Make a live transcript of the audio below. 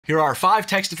Here are 5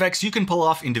 text effects you can pull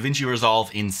off in DaVinci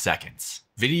Resolve in seconds.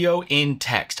 Video in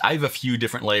text. I have a few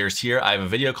different layers here. I have a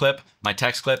video clip, my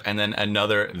text clip, and then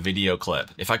another video clip.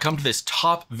 If I come to this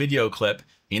top video clip,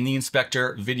 in the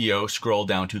inspector video, scroll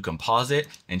down to composite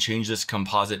and change this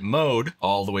composite mode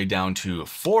all the way down to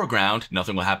foreground.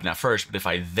 Nothing will happen at first, but if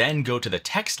I then go to the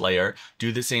text layer,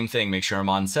 do the same thing, make sure I'm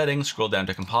on settings, scroll down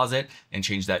to composite and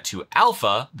change that to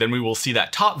alpha, then we will see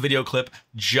that top video clip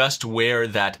just where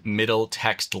that middle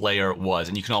text layer was.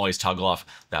 And you can always toggle off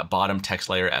that bottom text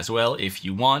layer as well if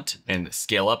you want, and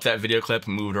scale up that video clip,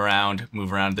 move around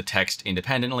the text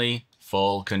independently.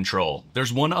 Full control.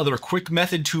 There's one other quick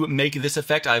method to make this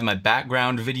effect. I have my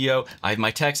background video, I have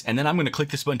my text, and then I'm gonna click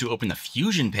this button to open the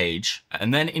Fusion page.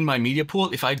 And then in my media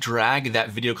pool, if I drag that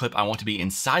video clip I want to be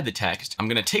inside the text, I'm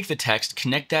gonna take the text,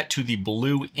 connect that to the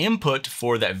blue input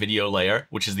for that video layer,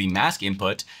 which is the mask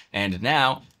input. And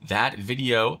now that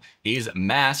video is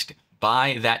masked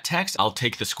by that text. I'll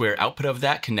take the square output of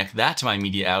that, connect that to my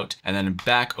media out, and then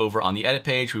back over on the edit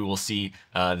page, we will see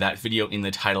that video in the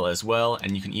title as well.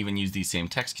 And you can even use these same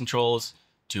text controls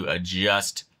to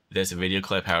adjust this video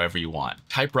clip however you want.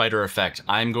 Typewriter Effect.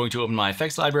 I'm going to open my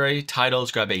effects library,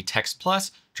 titles, grab a text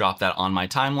plus, drop that on my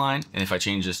timeline. And if I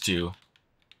change this to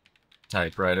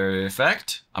Typewriter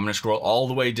Effect, I'm gonna scroll all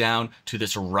the way down to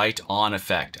this right on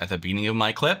effect. At the beginning of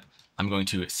my clip, I'm going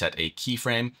to set a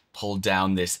keyframe, pull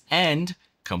down this end,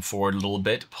 come forward a little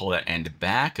bit, pull that end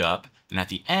back up. And at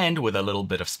the end, with a little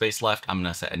bit of space left, I'm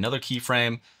gonna set another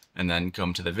keyframe and then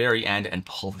come to the very end and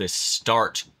pull this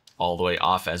start all the way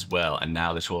off as well. And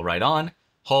now this will write on,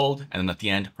 hold, and then at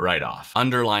the end, write off.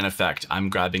 Underline Effect. I'm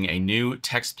grabbing a new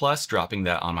text plus, dropping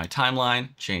that on my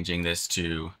timeline, changing this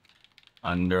to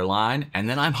underline, and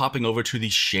then I'm hopping over to the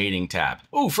shading tab.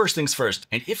 Oh, first things first.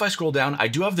 And if I scroll down, I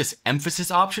do have this emphasis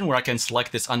option where I can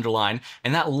select this underline,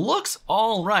 and that looks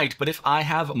all right. But if I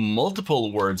have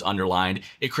multiple words underlined,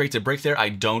 it creates a break there I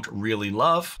don't really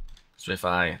love. So if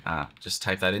I just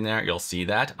type that in there, you'll see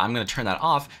that. I'm gonna turn that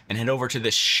off and head over to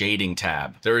this shading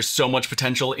tab. There is so much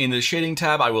potential in the shading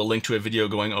tab. I will link to a video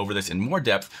going over this in more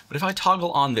depth, but if I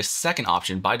toggle on this second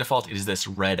option, by default, it is this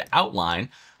red outline.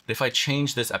 But if I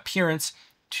change this appearance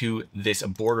to this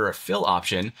border fill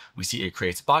option, we see it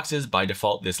creates boxes. By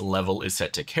default, this level is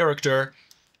set to character.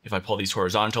 If I pull these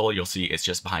horizontal, you'll see it's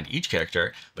just behind each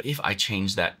character. But if I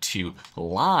change that to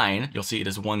line, you'll see it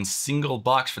is one single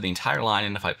box for the entire line.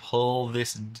 And if I pull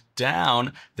this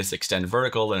down, this extend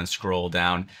vertical, and scroll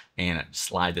down and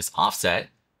slide this offset,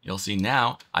 you'll see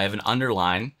now I have an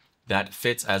underline that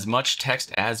fits as much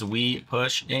text as we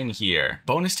push in here.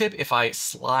 Bonus tip, if I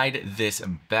slide this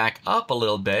back up a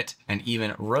little bit and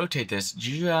even rotate this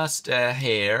just a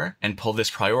hair and pull this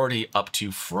priority up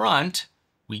to front,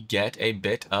 we get a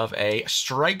bit of a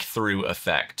strike through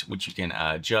effect, which you can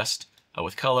adjust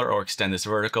with color or extend this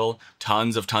vertical.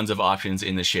 Tons of options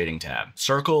in the shading tab.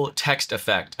 Circle text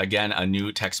effect. Again, a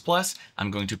new text plus.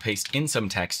 I'm going to paste in some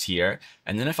text here.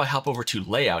 And then if I hop over to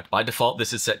layout, by default,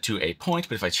 this is set to a point,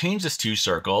 but if I change this to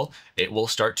circle, it will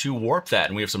start to warp that.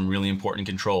 And we have some really important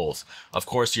controls. Of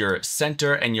course, your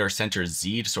center and your center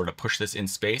Z to sort of push this in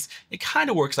space. It kind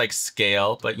of works like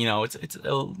scale, but you know, it's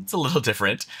a little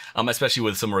different, especially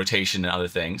with some rotation and other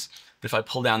things. But if I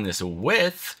pull down this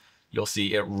width, you'll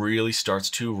see it really starts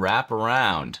to wrap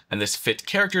around. And this fit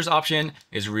characters option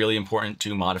is really important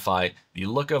to modify the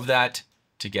look of that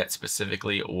to get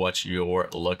specifically what you're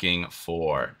looking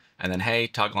for. And then, hey,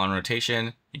 toggle on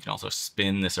rotation. You can also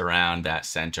spin this around that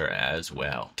center as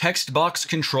well. Text box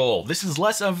control. This is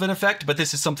less of an effect, but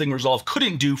this is something Resolve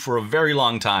couldn't do for a very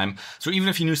long time. So even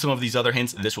if you knew some of these other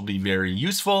hints, this will be very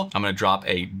useful. I'm gonna drop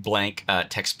a blank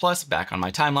text plus back on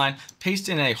my timeline, paste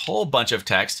in a whole bunch of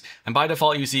text, and by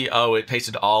default you see, oh, it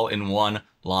pasted all in one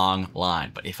long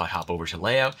line. But if I hop over to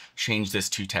layout, change this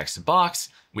to text box,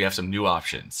 we have some new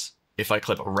options. If I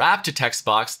click wrap to text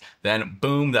box, then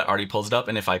boom, that already pulls it up.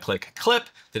 And if I click clip,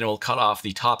 then it will cut off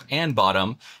the top and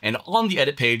bottom. And on the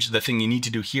edit page, the thing you need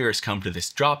to do here is come to this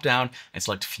drop down and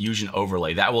select Fusion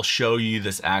Overlay. That will show you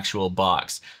this actual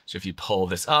box. So if you pull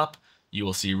this up, you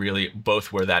will see really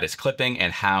both where that is clipping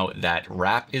and how that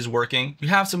wrap is working. You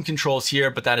have some controls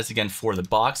here, but that is again for the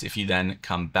box. If you then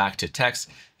come back to text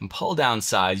and pull down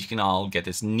size, you can all get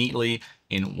this neatly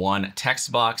in one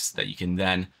text box that you can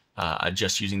then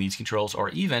adjust using these controls, or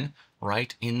even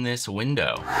right in this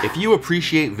window. If you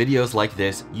appreciate videos like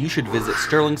this, you should visit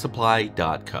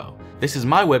sterlingsupply.co. This is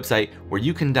my website where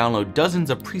you can download dozens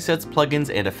of presets,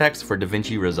 plugins, and effects for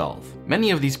DaVinci Resolve.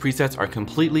 Many of these presets are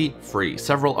completely free.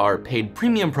 Several are paid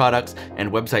premium products,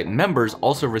 and website members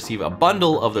also receive a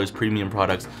bundle of those premium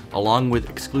products along with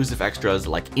exclusive extras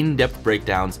like in-depth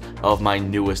breakdowns of my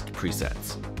newest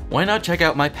presets. why not check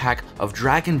out my pack of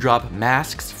drag and drop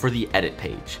masks for the edit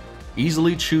page.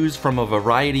 Easily choose from a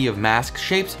variety of mask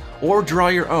shapes or draw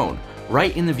your own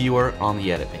right in the viewer on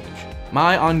the edit page.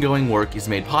 My ongoing work is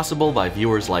made possible by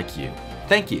viewers like you.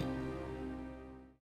 Thank you.